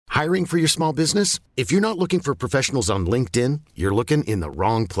Hiring for your small business? If you're not looking for professionals on LinkedIn, you're looking in the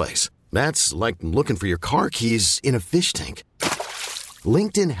wrong place. That's like looking for your car keys in a fish tank.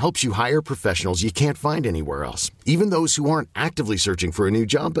 LinkedIn helps you hire professionals you can't find anywhere else, even those who aren't actively searching for a new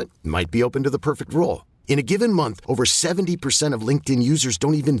job but might be open to the perfect role. In a given month, over 70% of LinkedIn users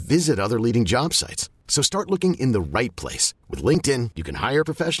don't even visit other leading job sites. So start looking in the right place. With LinkedIn, you can hire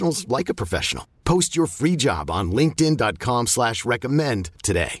professionals like a professional. Post your free job on linkedin.com/recommend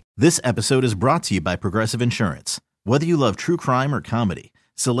today. This episode is brought to you by Progressive Insurance. Whether you love true crime or comedy,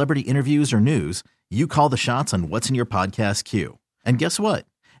 celebrity interviews or news, you call the shots on what's in your podcast queue. And guess what?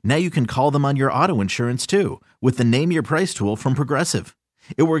 Now you can call them on your auto insurance too with the Name Your Price tool from Progressive.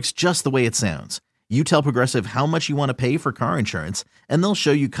 It works just the way it sounds. You tell Progressive how much you want to pay for car insurance, and they'll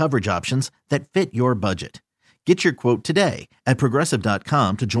show you coverage options that fit your budget. Get your quote today at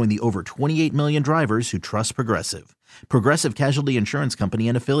Progressive.com to join the over 28 million drivers who trust Progressive. Progressive Casualty Insurance Company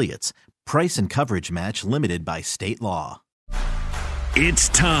and Affiliates. Price and coverage match limited by state law. It's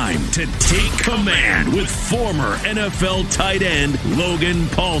time to take command with former NFL tight end Logan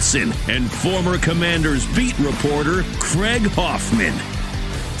Paulsen and former Commanders beat reporter Craig Hoffman.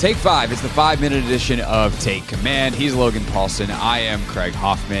 Take 5. It's the 5-minute edition of Take Command. He's Logan Paulsen. I am Craig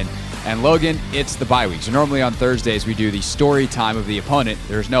Hoffman. And Logan, it's the bye week. So normally on Thursdays we do the story time of the opponent.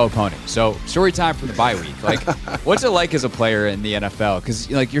 There's no opponent. So story time for the bye week. Like, what's it like as a player in the NFL?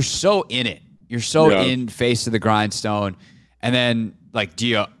 Because like you're so in it. You're so in face of the grindstone. And then like, do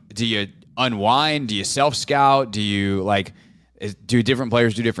you unwind? Do you self-scout? Do you do different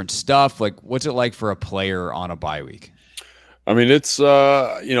players do different stuff? Like, what's it like for a player on a bye week? I mean, it's,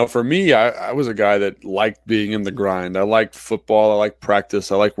 for me, I was a guy that liked being in the grind. I liked football. I liked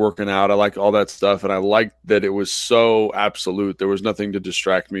practice. I liked working out. I liked all that stuff. And I liked that it was so absolute. There was nothing to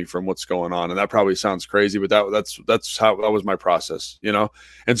distract me from what's going on. And that probably sounds crazy, but that was my process, you know?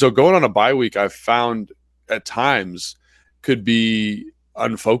 And so going on a bye week, I found at times could be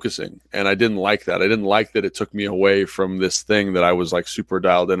unfocusing. And I didn't like that. I didn't like that it took me away from this thing that I was like super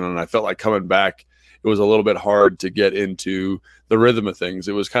dialed in on. And I felt like coming back, it was a little bit hard to get into the rhythm of things.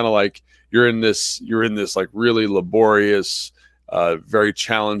 It was kind of like you're in this like really laborious, very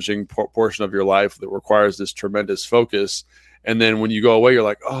challenging portion of your life that requires this tremendous focus. And then when you go away, you're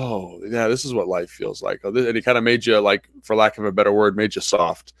like, oh yeah, this is what life feels like. And it kind of made you, like, for lack of a better word, made you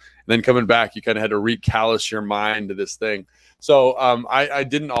soft. And then coming back, you kind of had to recallous your mind to this thing. So I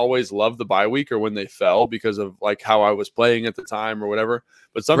didn't always love the bye week or when they fell because of like how I was playing at the time or whatever.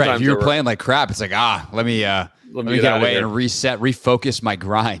 But sometimes if you were playing like crap, it's like, let me get away and reset, refocus my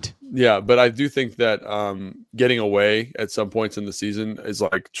grind. Yeah, but I do think that getting away at some points in the season is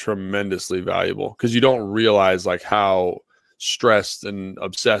like tremendously valuable because you don't realize like how stressed and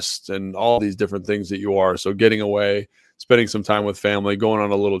obsessed and all these different things that you are. So getting away, spending some time with family, going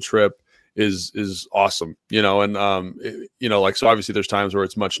on a little trip is awesome, you know. And so obviously there's times where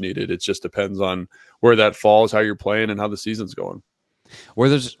it's much needed. It just depends on where that falls, how you're playing, and how the season's going.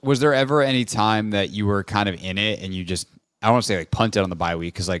 Was there ever any time that you were kind of in it and you just, I don't want to say like punted on the bye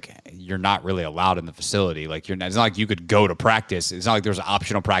week because like you're not really allowed in the facility. Like it's not like you could go to practice. It's not like there's an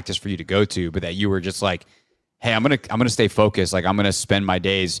optional practice for you to go to, but that you were just like, hey, I'm gonna stay focused. Like I'm gonna spend my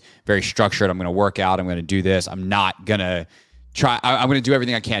days very structured. I'm gonna work out. I'm gonna do this. I'm not gonna try. I'm gonna do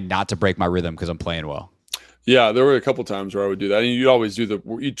everything I can not to break my rhythm because I'm playing well. Yeah, there were a couple times where I would do that. And you always do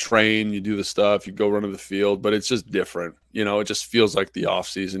you train, you do the stuff, you go run to the field, but it's just different. You know, it just feels like the off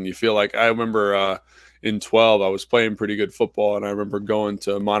season. You feel like, I remember in 12, I was playing pretty good football, and I remember going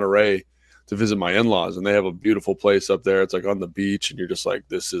to Monterey to visit my in-laws, and they have a beautiful place up there. It's like on the beach, and you're just like,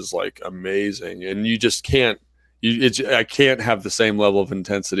 this is like amazing. And you just can't, I can't have the same level of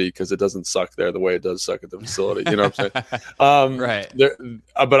intensity because it doesn't suck there the way it does suck at the facility. You know what I'm saying? Right.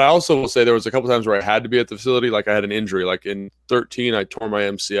 But I also will say there was a couple times where I had to be at the facility. Like I had an injury. Like in 13, I tore my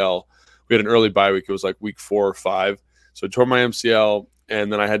MCL. We had an early bye week. It was like week 4 or 5. So I tore my MCL,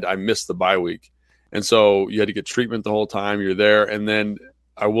 and then I missed the bye week. And so you had to get treatment the whole time you're there. And then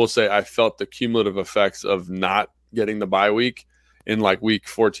I will say I felt the cumulative effects of not getting the bye week in like week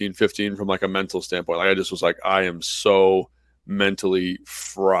 14, 15 from like a mental standpoint. Like I just was like, I am so mentally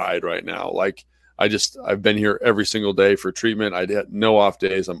fried right now. Like I've been here every single day for treatment. I had no off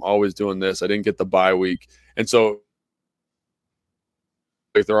days. I'm always doing this. I didn't get the bye week. And so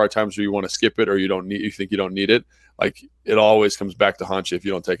if there are times where you want to skip it or you think you don't need it, like it always comes back to haunt you if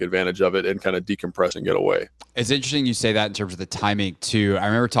you don't take advantage of it and kind of decompress and get away. It's interesting you say that in terms of the timing too. I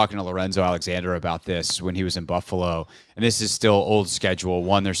remember talking to Lorenzo Alexander about this when he was in Buffalo, and this is still old schedule.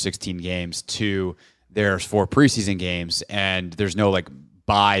 1, there's 16 games. 2, there's 4 preseason games, and there's no like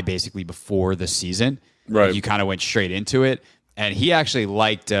bye basically before the season. Right. You kind of went straight into it. And he actually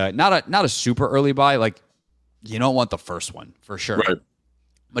liked not a super early bye. Like, you don't want the first one for sure. Right.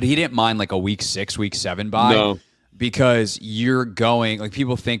 But he didn't mind like a week 6, week 7 bye. No. Because you're going, like,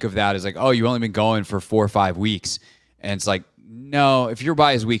 people think of that as like, oh, you've only been going for 4 or 5 weeks. And it's like, no, if your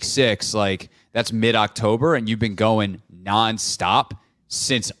bye is week 6, like, that's mid-October, and you've been going nonstop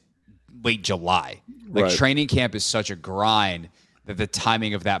since late July. Like, Right. Training camp is such a grind that the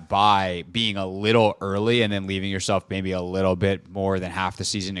timing of that bye being a little early and then leaving yourself maybe a little bit more than half the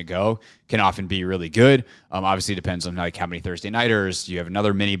season to go can often be really good. Obviously, it depends on like how many Thursday nighters. Do you have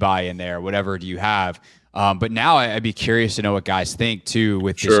another mini bye in there? Whatever do you have? But now I'd be curious to know what guys think too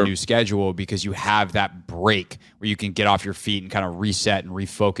with this new schedule, because you have that break where you can get off your feet and kind of reset and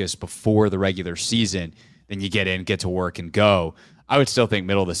refocus before the regular season. Then you get in, get to work, and go. I would still think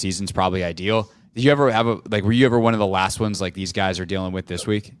middle of the season is probably ideal. Did you ever have were you ever one of the last ones like these guys are dealing with this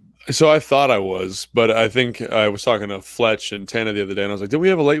week? So I thought I was, but I think I was talking to Fletch and Tana the other day, and I was like, did we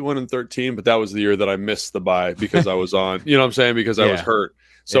have a late one in 13? But that was the year that I missed the bye because I was on, you know what I'm saying? Because I was hurt.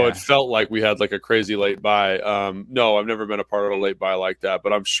 So it felt like we had like a crazy late bye. No, I've never been a part of a late bye like that,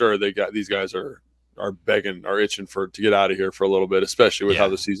 but I'm sure these guys are begging, are itching to get out of here for a little bit, especially with how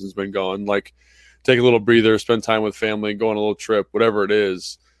the season's been going. Like, take a little breather, spend time with family, go on a little trip, whatever it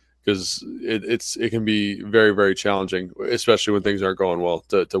is, because it can be very, very challenging, especially when things aren't going well,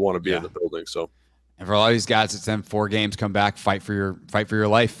 to want to be in the building. So. And for a lot of these guys, it's them 4 games, come back, fight for your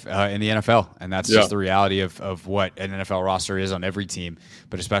life in the NFL, and that's just the reality of what an NFL roster is on every team,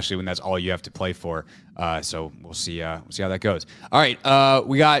 but especially when that's all you have to play for. So we'll see how that goes. All right,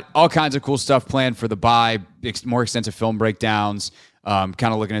 we got all kinds of cool stuff planned for the bye, more extensive film breakdowns, kind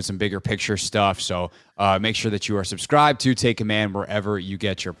of looking at some bigger picture stuff. So make sure that you are subscribed to Take Command wherever you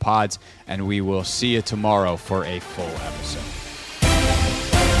get your pods, and we will see you tomorrow for a full episode.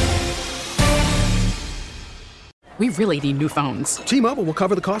 We really need new phones. T-Mobile will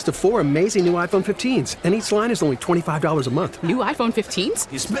cover the cost of 4 amazing new iPhone 15s, and each line is only $25 a month. New iPhone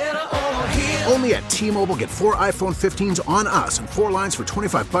 15s? It's better over here. Only at T-Mobile, get 4 iPhone 15s on us and 4 lines for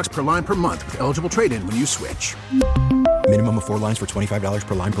 $25 per line per month with eligible trade-in when you switch. Minimum of 4 lines for $25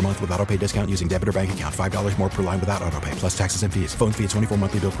 per line per month with autopay discount using debit or bank account. $5 more per line without autopay, plus taxes and fees. Phone fee at 24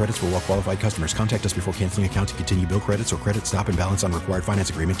 monthly bill credits for well-qualified customers. Contact us before canceling account to continue bill credits or credit stop and balance on required finance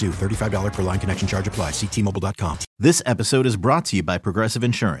agreement due. $35 per line connection charge applies. See T-Mobile.com. This episode is brought to you by Progressive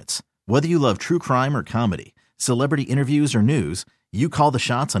Insurance. Whether you love true crime or comedy, celebrity interviews or news, you call the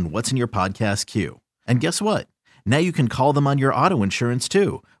shots on what's in your podcast queue. And guess what? Now you can call them on your auto insurance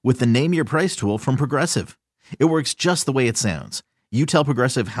too with the Name Your Price tool from Progressive. It works just the way it sounds. You tell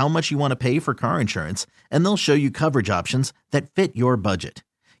Progressive how much you want to pay for car insurance, and they'll show you coverage options that fit your budget.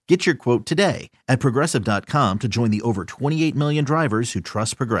 Get your quote today at Progressive.com to join the over 28 million drivers who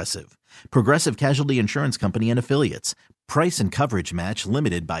trust Progressive. Progressive Casualty Insurance Company and Affiliates. Price and coverage match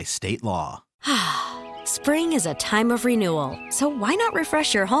limited by state law. Spring is a time of renewal, so why not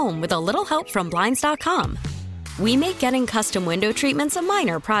refresh your home with a little help from Blinds.com? We make getting custom window treatments a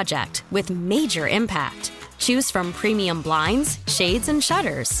minor project with major impact. Choose from premium blinds, shades, and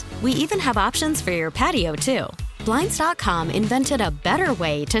shutters. We even have options for your patio, too. Blinds.com invented a better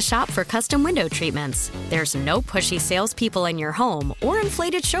way to shop for custom window treatments. There's no pushy salespeople in your home or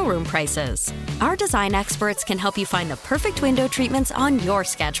inflated showroom prices. Our design experts can help you find the perfect window treatments on your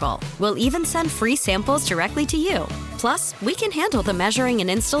schedule. We'll even send free samples directly to you. Plus, we can handle the measuring and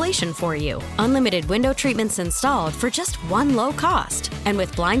installation for you. Unlimited window treatments installed for just one low cost. And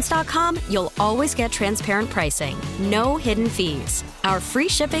with Blinds.com, you'll always get transparent pricing. No hidden fees. Our free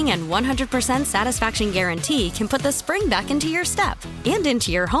shipping and 100% satisfaction guarantee can put the spring back into your step and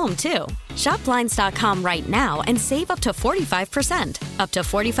into your home, too. Shop Blinds.com right now and save up to 45%. Up to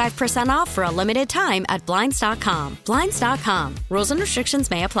 45% off for a limited time at Blinds.com. Blinds.com. Rules and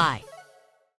restrictions may apply.